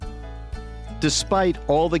Despite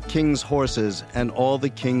all the king's horses and all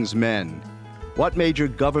the king's men, what major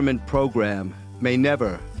government program may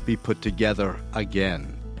never be put together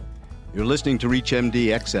again? You're listening to ReachMD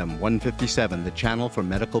XM 157, the channel for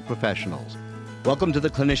medical professionals. Welcome to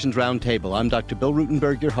the Clinicians Roundtable. I'm Dr. Bill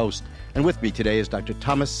Rutenberg, your host, and with me today is Dr.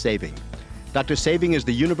 Thomas Saving. Dr. Saving is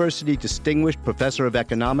the University Distinguished Professor of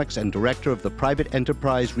Economics and Director of the Private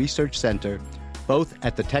Enterprise Research Center, both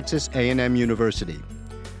at the Texas A&M University.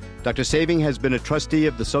 Dr. Saving has been a trustee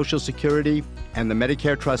of the Social Security and the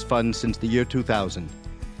Medicare Trust Fund since the year 2000.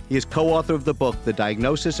 He is co-author of the book, The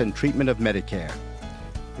Diagnosis and Treatment of Medicare.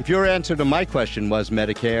 If your answer to my question was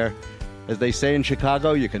Medicare, as they say in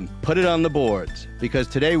Chicago, you can put it on the boards, because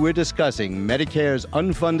today we're discussing Medicare's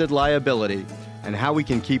unfunded liability and how we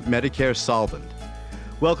can keep Medicare solvent.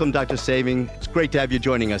 Welcome, Dr. Saving. It's great to have you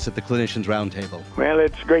joining us at the Clinicians Roundtable. Well,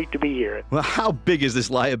 it's great to be here. Well, how big is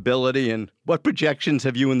this liability, and what projections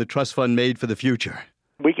have you and the trust fund made for the future?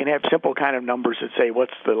 We can have simple kind of numbers that say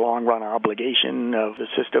what's the long-run obligation of the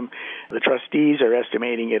system. The trustees are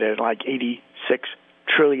estimating it at like $86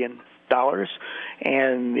 trillion.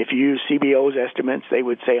 And if you use CBO's estimates, they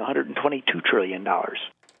would say $122 trillion.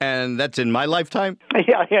 And that's in my lifetime?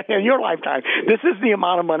 Yeah, in your lifetime. This is the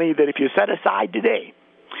amount of money that if you set aside today.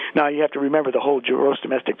 Now, you have to remember the whole gross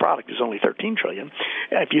domestic product is only $13 trillion.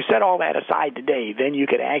 If you set all that aside today, then you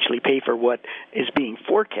could actually pay for what is being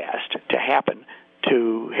forecast to happen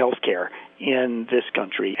to healthcare in this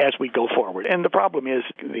country as we go forward. And the problem is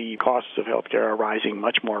the costs of healthcare are rising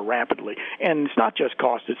much more rapidly. And it's not just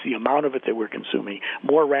cost, it's the amount of it that we're consuming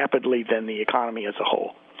more rapidly than the economy as a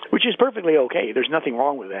whole, which is perfectly okay. There's nothing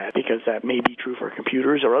wrong with that, because that may be true for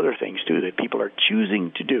computers or other things, too, that people are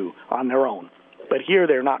choosing to do on their own. But here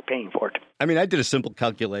they're not paying for it. I mean, I did a simple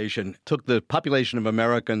calculation, took the population of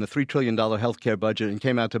America and the $3 trillion healthcare budget and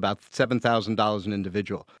came out to about $7,000 an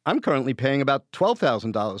individual. I'm currently paying about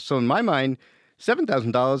 $12,000. So in my mind,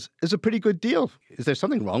 $7,000 is a pretty good deal. Is there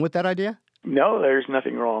something wrong with that idea? No, there's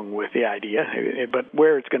nothing wrong with the idea. But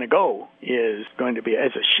where it's going to go is going to be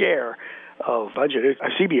as a share of budget. A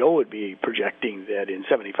CBO would be projecting that in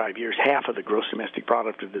 75 years, half of the gross domestic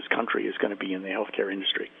product of this country is going to be in the healthcare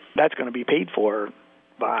industry. That's going to be paid for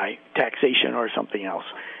by taxation or something else.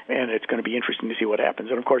 And it's going to be interesting to see what happens.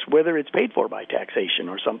 And, of course, whether it's paid for by taxation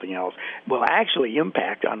or something else will actually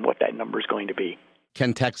impact on what that number is going to be.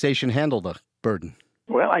 Can taxation handle the burden?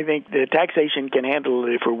 Well, I think the taxation can handle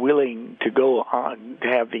it if we're willing to go on to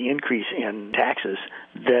have the increase in taxes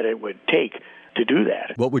that it would take to do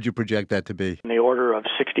that. What would you project that to be? In the order of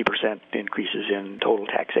 60% increases in total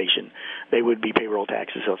taxation. They would be payroll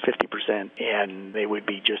taxes of 50%, and they would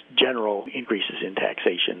be just general increases in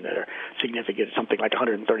taxation that are significant, something like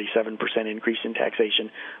 137% increase in taxation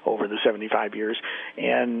over the 75 years.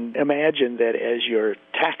 And imagine that as you're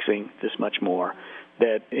taxing this much more,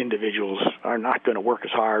 that individuals are not going to work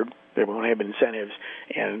as hard, they won't have incentives,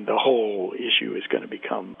 and the whole issue is going to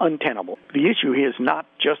become untenable. The issue is not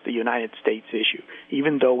just the United States issue,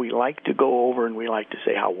 even though we like to go over and we like to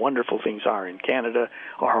say how wonderful things are in Canada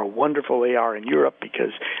or how wonderful they are in Europe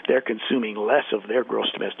because they're consuming less of their gross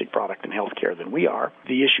domestic product in healthcare than we are.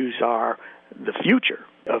 The issues are the future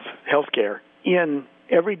of healthcare in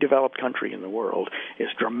every developed country in the world is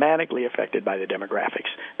dramatically affected by the demographics.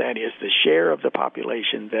 That is, the share of the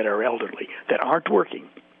population that are elderly, that aren't working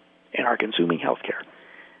and are consuming health care,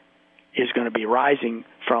 is going to be rising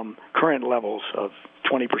from current levels of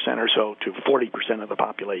 20% or so to 40% of the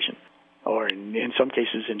population, or in some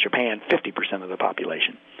cases in Japan, 50% of the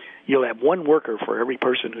population. You'll have one worker for every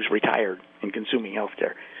person who's retired and consuming health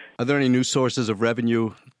care. Are there any new sources of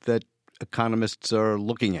revenue that economists are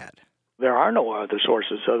looking at? There are no other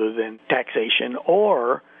sources other than taxation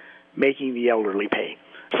or making the elderly pay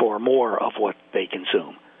for more of what they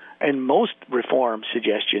consume. And most reform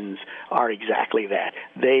suggestions are exactly that.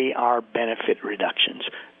 They are benefit reductions,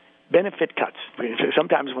 benefit cuts.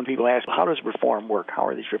 Sometimes when people ask, how does reform work? How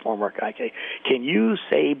are these reform work? I say, can you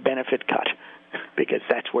say benefit cut? Because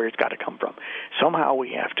that's where it's got to come from. Somehow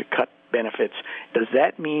we have to cut benefits. Does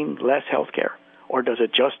that mean less health care, or does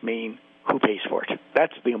it just mean who pays for it?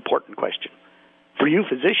 That's the important question. For you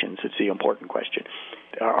physicians, it's the important question.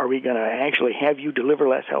 Are we going to actually have you deliver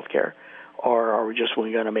less health care, or are we just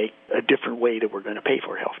going to make a different way that we're going to pay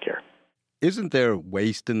for health care? Isn't there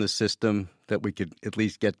waste in the system that we could at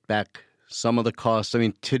least get back some of the costs? I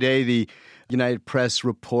mean, today the United Press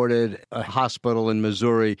reported a hospital in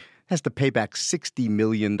Missouri has to pay back $60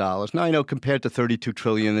 million. Now, I know compared to $32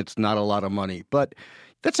 trillion, it's not a lot of money, but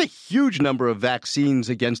that's a huge number of vaccines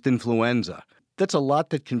against influenza. That's a lot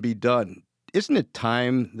that can be done. Isn't it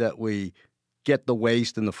time that we get the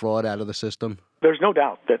waste and the fraud out of the system? There's no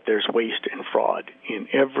doubt that there's waste and fraud in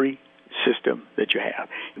every system that you have.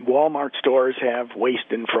 Walmart stores have waste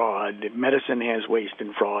and fraud. Medicine has waste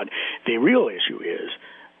and fraud. The real issue is,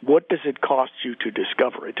 what does it cost you to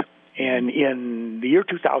discover it? And in the year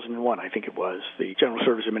 2001, I think it was, the General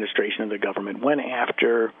Services Administration of the government went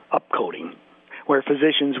after upcoding, where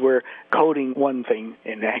physicians were coding one thing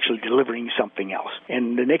and actually delivering something else.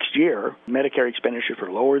 And the next year, Medicare expenditures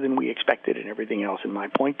were lower than we expected and everything else. And my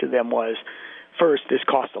point to them was, first, this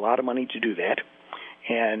cost a lot of money to do that,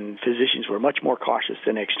 and physicians were much more cautious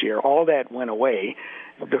the next year. All that went away.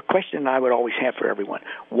 The question I would always have for everyone,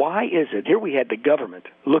 why is it, here we had the government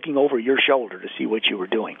looking over your shoulder to see what you were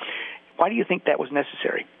doing. Why do you think that was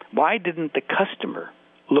necessary? Why didn't the customer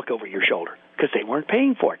look over your shoulder? Because they weren't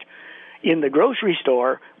paying for it. In the grocery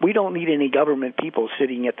store, we don't need any government people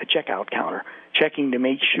sitting at the checkout counter checking to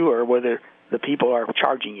make sure whether the people are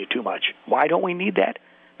charging you too much. Why don't we need that?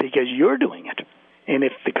 Because you're doing it. And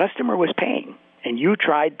if the customer was paying and you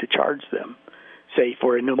tried to charge them, say,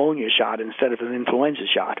 for a pneumonia shot instead of an influenza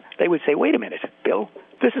shot, they would say, wait a minute, Bill,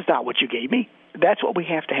 this is not what you gave me. That's what we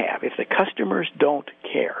have to have. If the customers don't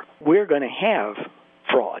care, we're going to have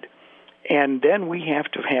fraud. And then we have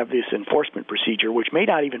to have this enforcement procedure, which may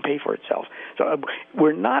not even pay for itself. So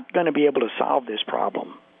we're not going to be able to solve this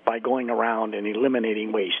problem by going around and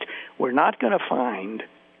eliminating waste. We're not going to find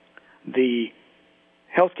the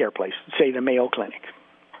healthcare place, say the Mayo Clinic,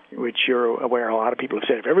 which you're aware a lot of people have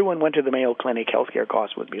said, if everyone went to the Mayo Clinic, healthcare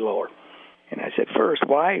costs would be lower. And I said, first,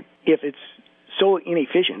 why, if it's so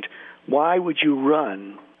inefficient, why would you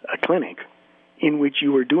run a clinic in which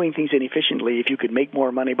you were doing things inefficiently if you could make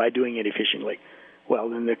more money by doing it efficiently?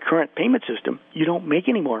 Well, in the current payment system, you don't make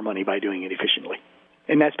any more money by doing it efficiently.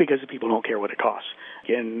 And that's because the people don't care what it costs.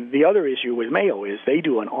 And the other issue with Mayo is they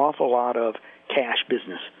do an awful lot of cash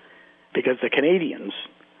business, because the Canadians,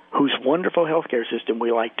 whose wonderful healthcare system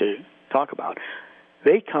we like to talk about,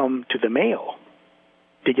 they come to the Mayo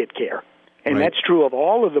to get care. And right. That's true of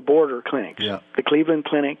all of the border clinics. Yeah. The Cleveland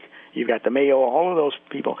Clinic, you've got the Mayo, all of those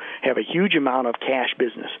people have a huge amount of cash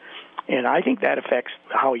business. And I think that affects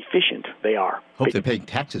how efficient they are. Hope they're paying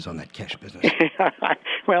taxes on that cash business.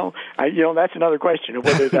 Well, that's another question of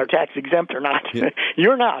whether they're tax exempt or not. Yeah.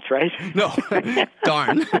 You're not, right? No.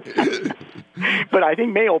 Darn. But I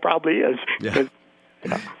think Mayo probably is. Yeah.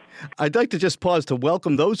 I'd like to just pause to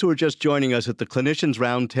welcome those who are just joining us at the Clinicians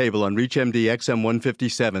Roundtable on ReachMD XM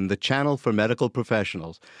 157, the channel for medical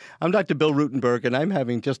professionals. I'm Dr. Bill Rutenberg, and I'm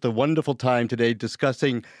having just a wonderful time today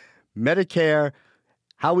discussing Medicare,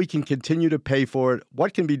 how we can continue to pay for it,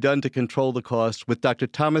 what can be done to control the cost, with Dr.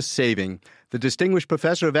 Thomas Saving, the Distinguished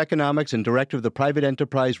Professor of Economics and Director of the Private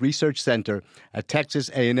Enterprise Research Center at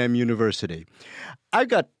Texas A&M University. I've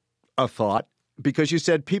got a thought, because you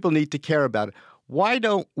said people need to care about it. Why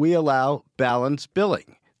don't we allow balanced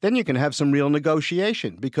billing? Then you can have some real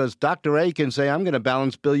negotiation, because Dr. A can say, I'm going to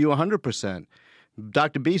balance bill you 100%.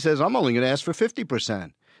 Dr. B says, I'm only going to ask for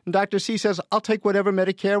 50%. And Dr. C says, I'll take whatever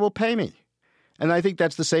Medicare will pay me. And I think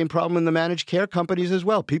that's the same problem in the managed care companies as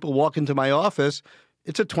well. People walk into my office,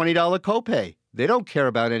 it's a $20 copay. They don't care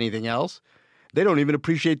about anything else. They don't even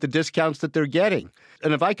appreciate the discounts that they're getting.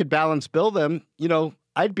 And if I could balance bill them,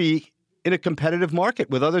 I'd be in a competitive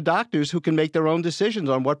market with other doctors who can make their own decisions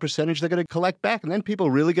on what percentage they're going to collect back. And then people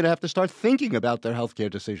are really going to have to start thinking about their healthcare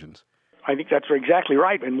decisions. I think that's exactly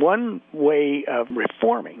right. And one way of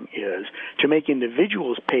reforming is to make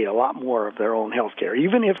individuals pay a lot more of their own health care,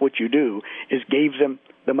 even if what you do is gave them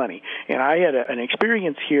the money. And I had an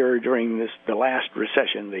experience here during the last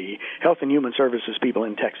recession. The Health and Human Services people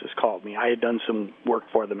in Texas called me. I had done some work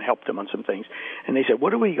for them, helped them on some things. And they said,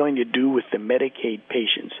 what are we going to do with the Medicaid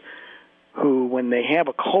patients who, when they have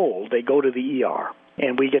a cold, they go to the ER?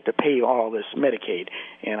 And we get to pay all this Medicaid.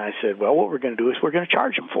 And I said, well, what we're going to do is we're going to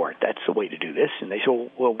charge them for it. That's the way to do this. And they said,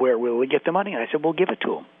 well, where will we get the money? And I said, we'll give it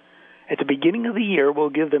to them. At the beginning of the year, we'll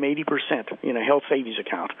give them 80% in a health savings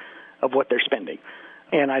account of what they're spending.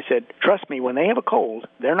 And I said, trust me, when they have a cold,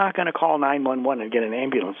 they're not going to call 911 and get an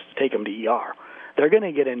ambulance to take them to ER. They're going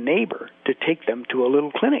to get a neighbor to take them to a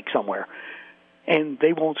little clinic somewhere. And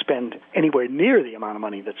they won't spend anywhere near the amount of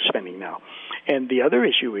money that they're spending now. And the other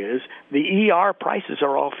issue is the ER prices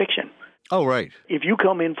are all fiction. Oh, right. If you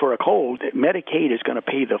come in for a cold, Medicaid is going to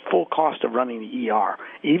pay the full cost of running the ER,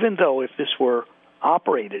 even though if this were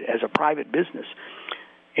operated as a private business.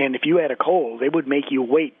 And if you had a cold, they would make you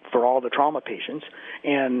wait for all the trauma patients.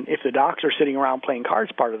 And if the docs are sitting around playing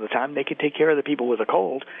cards part of the time, they could take care of the people with a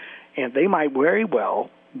cold. And they might very well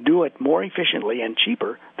do it more efficiently and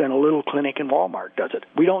cheaper than a little clinic in Walmart does it.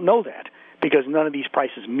 We don't know that because none of these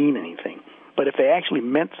prices mean anything. But if they actually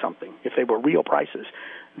meant something, if they were real prices,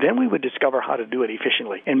 then we would discover how to do it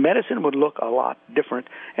efficiently. And medicine would look a lot different,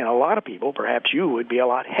 and a lot of people, perhaps you, would be a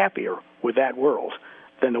lot happier with that world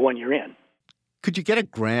than the one you're in. Could you get a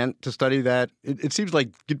grant to study that? It seems like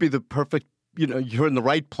you'd be the perfect, you're in the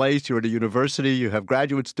right place. You're at a university. You have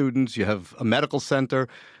graduate students. You have a medical center.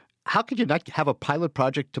 How could you not have a pilot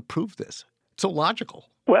project to prove this? It's so logical.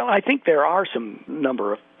 Well, I think there are some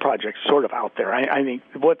number of projects sort of out there. I think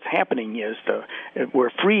what's happening is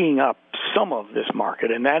we're freeing up some of this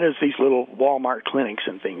market, and that is these little Walmart clinics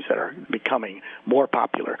and things that are becoming more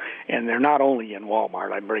popular. And they're not only in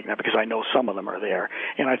Walmart. I'm bringing that because I know some of them are there.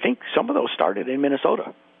 And I think some of those started in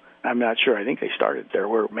Minnesota. I'm not sure. I think they started there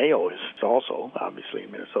where Mayo is also, obviously,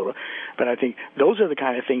 in Minnesota. But I think those are the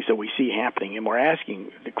kind of things that we see happening. And we're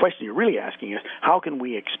asking, the question you're really asking is, how can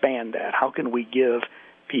we expand that? How can we give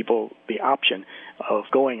people the option of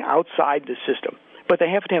going outside the system? But they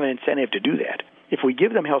have to have an incentive to do that. If we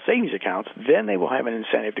give them health savings accounts, then they will have an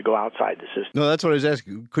incentive to go outside the system. No, that's what I was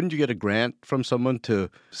asking. Couldn't you get a grant from someone to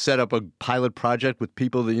set up a pilot project with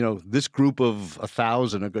people that, this group of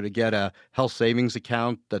 1,000 are going to get a health savings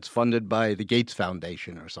account that's funded by the Gates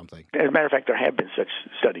Foundation or something? As a matter of fact, there have been such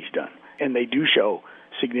studies done, and they do show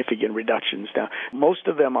significant reductions. Now, most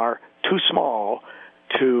of them are too small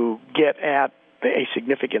to get at a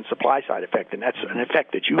significant supply side effect, and that's an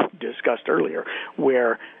effect that you discussed earlier,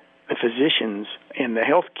 where the physicians and the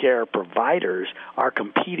healthcare providers are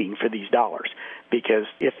competing for these dollars. Because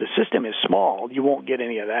if the system is small, you won't get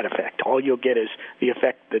any of that effect. All you'll get is the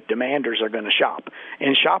effect that demanders are going to shop.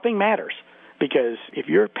 And shopping matters, because if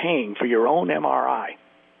you're paying for your own MRI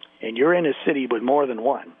and you're in a city with more than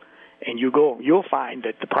one, and you go, you'll find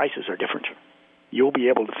that the prices are different. You'll be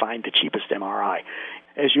able to find the cheapest MRI.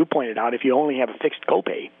 As you pointed out, if you only have a fixed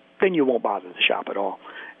copay, then you won't bother to shop at all.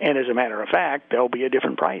 And as a matter of fact, there'll be a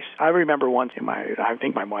different price. I remember once I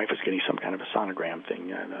think my wife was getting some kind of a sonogram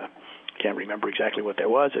thing, and can't remember exactly what that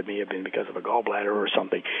was. It may have been because of a gallbladder or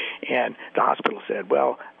something. And the hospital said,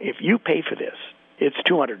 well, if you pay for this, it's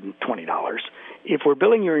 $220. If we're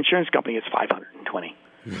billing your insurance company, it's $520.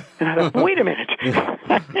 And I thought, wait a minute.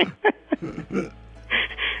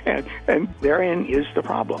 and therein is the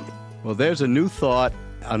problem. Well, there's a new thought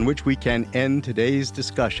on which we can end today's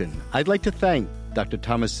discussion. I'd like to thank Dr.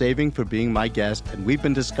 Thomas Saving for being my guest, and we've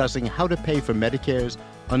been discussing how to pay for Medicare's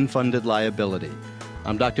unfunded liability.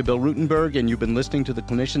 I'm Dr. Bill Rutenberg, and you've been listening to the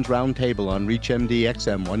Clinicians Roundtable on ReachMD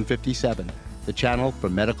XM 157, the channel for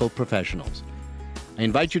medical professionals. I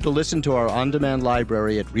invite you to listen to our on-demand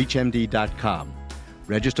library at ReachMD.com.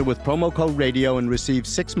 Register with promo code RADIO and receive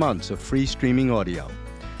 6 months of free streaming audio.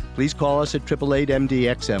 Please call us at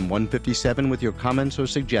 888-MD-XM 157 with your comments or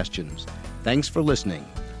suggestions. Thanks for listening.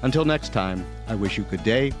 Until next time, I wish you good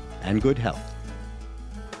day and good health.